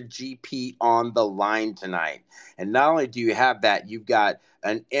 41,700 GP on the line tonight. And not only do you have that, you've got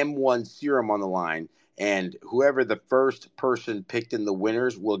an M1 serum on the line. And whoever the first person picked in the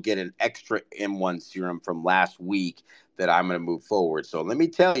winners will get an extra M1 serum from last week that I'm going to move forward. So let me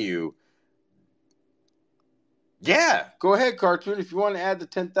tell you, yeah, go ahead, Cartoon. If you want to add the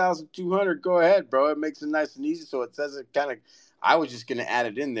 10,200, go ahead, bro. It makes it nice and easy. So it says it kind of. I was just gonna add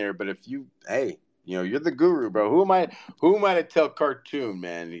it in there, but if you, hey, you're the guru, bro. Who am I to tell Cartoon,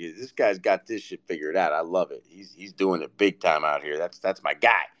 man? This guy's got this shit figured out. I love it. He's doing it big time out here. That's my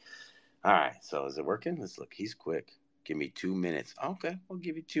guy. All right. So is it working? Let's look. He's quick. Give me 2 minutes. Okay, we'll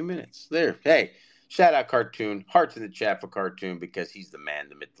give you 2 minutes. There. Hey, shout out Cartoon. Hearts in the chat for Cartoon because he's the man,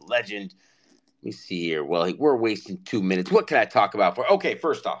 the myth, the legend. Let me see here. Well, we're wasting 2 minutes. What can I talk about for? Okay,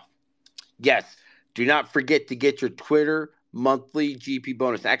 first off, yes, do not forget to get your Twitter monthly GP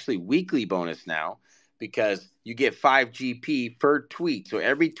bonus, actually weekly bonus now, because you get 5 GP per tweet. So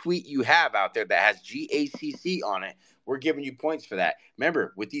every tweet you have out there that has GACC on it we're giving you points for that.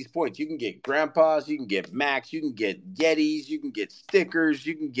 Remember, with these points, you can get grandpas, you can get Macs, you can get Yetis, you can get stickers,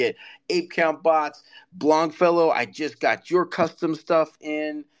 you can get Ape Count bots. Longfellow, I just got your custom stuff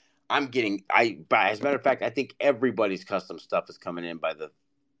in. As a matter of fact, I think everybody's custom stuff is coming in by the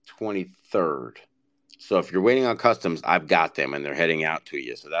 23rd. So if you're waiting on customs, I've got them and they're heading out to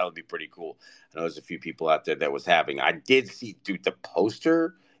you. So that'll be pretty cool. I know there's a few people out there that was having. I did see, dude, the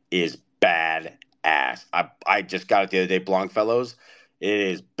poster is badass. I just got it the other day, Longfellows. It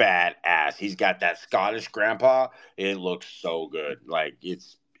is badass. He's got that Scottish grandpa. It looks so good. Like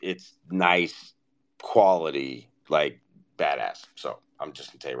it's nice quality, like badass. So I'm just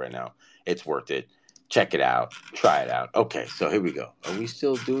gonna tell you right now, it's worth it. Check it out. Try it out. Okay, so here we go. Are we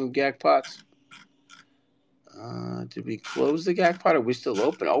still doing Jackpots? Did we close the Jackpot? Are we still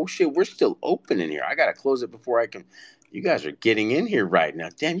open? Oh shit, we're still open in here. I gotta close it before I can. You guys are getting in here right now.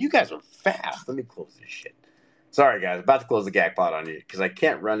 Damn, you guys are fast. Let me close this shit. Sorry guys, about to close the Jackpot on you because I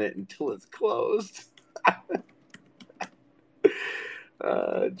can't run it until it's closed.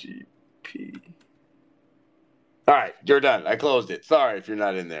 GP. All right, you're done. I closed it. Sorry if you're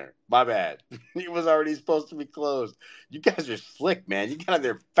not in there. My bad. It was already supposed to be closed. You guys are slick, man. You got in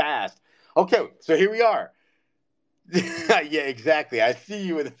there fast. Okay, so here we are. Yeah, exactly. I see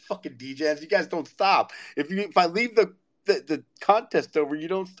you with the fucking DJs. You guys don't stop. If I leave the contest over, you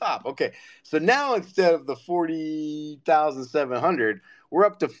don't stop. Okay, so now instead of the 40,700, we're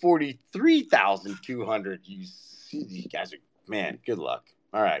up to 43,200. You see, you guys are, man. Good luck.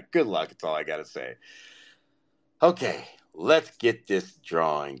 All right, good luck. That's all I gotta say. Okay, let's get this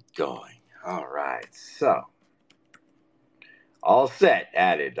drawing going. All right, so all set,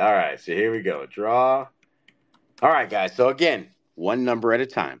 added. All right, so here we go. Draw. All right, guys. So again, one number at a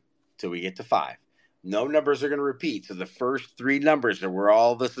time till we get to 5. No numbers are going to repeat. So the first 3 numbers are where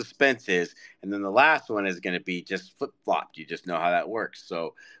all the suspense is. And then the last one is going to be just flip-flopped. You just know how that works.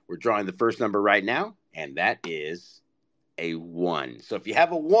 So we're drawing the first number right now, and that is a 1. So if you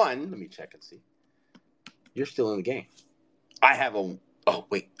have a 1, let me check and see. You're still in the game. I have a... Oh,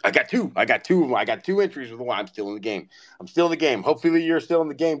 wait. I got 2. I got 2 of them. I got 2 entries with a 1. I'm still in the game. I'm still in the game. Hopefully you're still in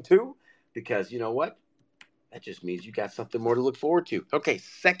the game, too. Because you know what? That just means you got something more to look forward to. Okay,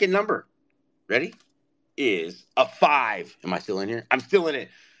 second number. Ready? Is a 5. Am I still in here? I'm still in it.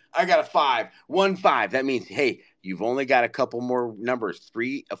 I got a 5. 1, 5. That means, hey, you've only got a couple more numbers.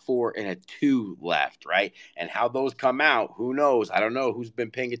 3, a 4, and a 2 left, right? And how those come out, who knows? I don't know who's been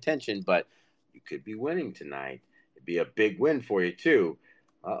paying attention, but you could be winning tonight. It'd be a big win for you, too.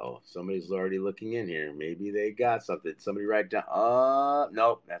 Uh-oh, somebody's already looking in here. Maybe they got something. Somebody write down.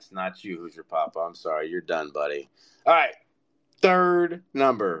 Nope, that's not you, Hoosier Papa. I'm sorry. You're done, buddy. All right. Third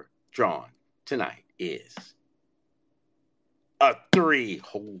number drawn tonight is a 3.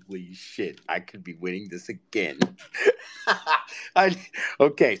 Holy shit. I could be winning this again.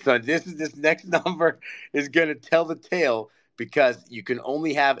 Okay, so this next number is going to tell the tale because you can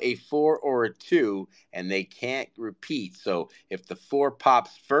only have a 4 or a 2 and they can't repeat. So if the 4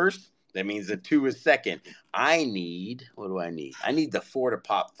 pops first, that means the 2 is second. What do I need? I need the 4 to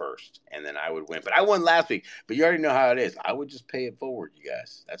pop first and then I would win. But I won last week, but you already know how it is. I would just pay it forward, you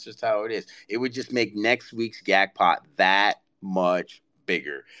guys. That's just how it is. It would just make next week's Jackpot that much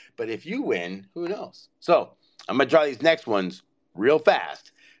bigger. But if you win, who knows? So I'm going to draw these next ones real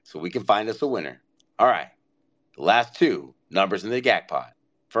fast so we can find us a winner. All right. The last 2 numbers in the Jackpot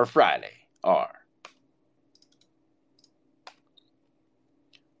for Friday are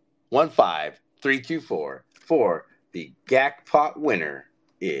 15324. For the Jackpot winner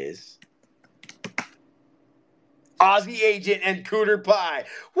is Aussie Agent and Cooter Pie.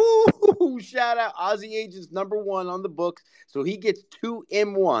 Woo! Shout out Aussie Agent's #1 on the books. So he gets 2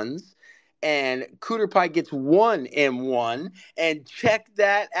 M1s. And Cooter Pie gets 1 M1. And check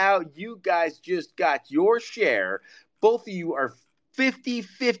that out. You guys just got your share. Both of you are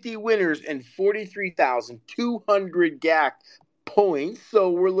 50-50 winners and 43,200 GACC points.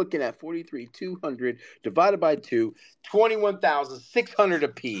 So we're looking at 43,200 divided by 2, 21,600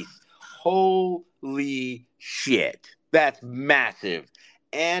 apiece. Holy shit. That's massive.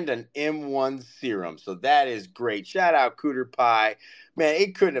 And an M1 serum. So that is great. Shout out Cooter Pie. Man,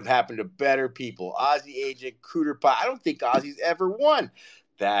 it couldn't have happened to better people. Aussie Agent, Cooter Pie. I don't think Aussie's ever won.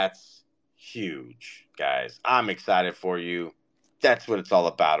 That's huge, guys. I'm excited for you. That's what it's all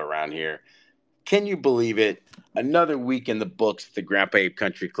about around here. Can you believe it? Another week in the books at the Grandpa Ape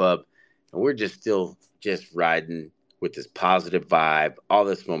Country Club. And we're still riding with this positive vibe, all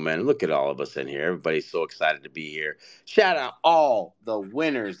this momentum. Look at all of us in here. Everybody's so excited to be here. Shout out all the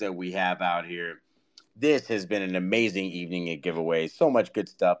winners that we have out here. This has been an amazing evening of giveaways. So much good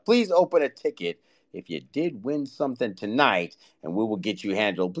stuff. Please open a ticket if you did win something tonight, and we will get you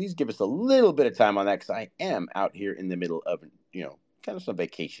handled. Please give us a little bit of time on that because I am out here in the middle of, kind of some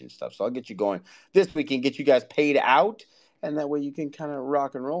vacation stuff. So I'll get you going this weekend, get you guys paid out, and that way you can kind of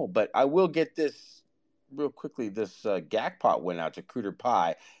rock and roll. But I will get this real quickly. This Jackpot went out to Cooter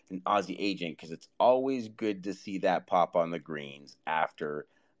Pie and Aussie Agent because it's always good to see that pop on the greens after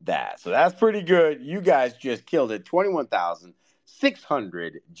that. So that's pretty good. You guys just killed it.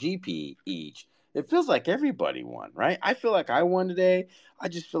 21,600 GP each. It feels like everybody won, right? I feel like I won today. I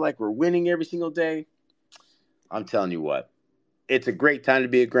just feel like we're winning every single day. I'm telling you what, it's a great time to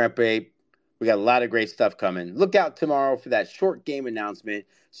be a grandpa ape. We got a lot of great stuff coming. Look out tomorrow for that short game announcement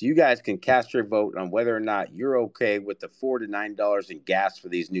so you guys can cast your vote on whether or not you're okay with the $4 to $9 in gas for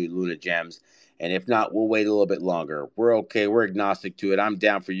these new Luna gems. And if not, we'll wait a little bit longer. We're okay. We're agnostic to it. I'm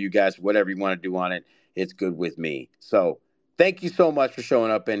down for you guys. Whatever you want to do on it, it's good with me. So thank you so much for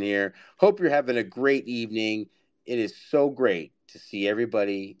showing up in here. Hope you're having a great evening. It is so great to see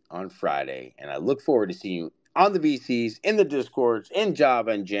everybody on Friday. And I look forward to seeing you on the VCs, in the Discords, in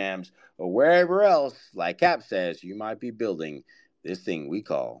Java and Jams, or wherever else, like Cap says, you might be building this thing we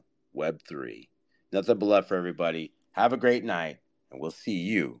call Web3. Nothing but love for everybody. Have a great night, and we'll see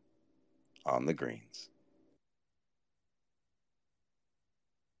you on the greens.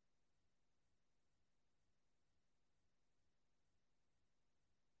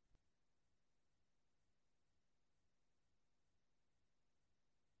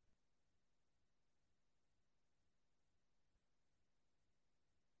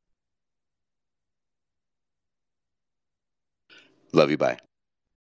 Love you. Bye.